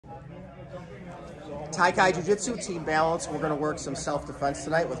Tai Kai Jiu-Jitsu, team balance. We're going to work some self-defense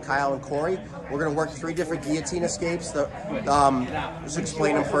tonight with Kyle and Corey. We're going to work 3 different guillotine escapes. Just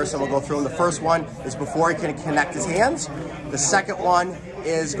explain them first and we'll go through them. The first one is before he can connect his hands. The second one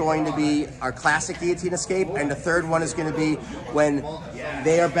is going to be our classic guillotine escape. And the third one is going to be when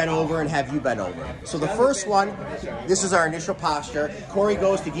they are bent over and have you bent over. So the first one, this is our initial posture. Corey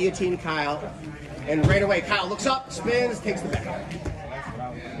goes to guillotine Kyle. And right away, Kyle looks up, spins, takes the back.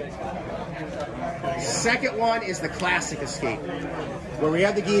 Second one is the classic escape, where we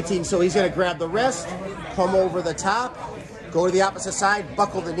have the guillotine. So he's going to grab the wrist, come over the top, go to the opposite side,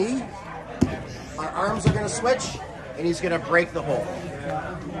 buckle the knee. Our arms are going to switch, and he's going to break the hold.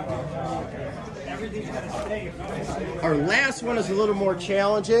 Our last one is a little more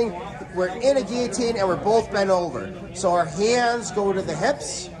challenging. We're in a guillotine, and we're both bent over. So our hands go to the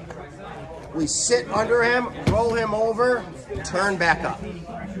hips. We sit under him, roll him over, turn back up.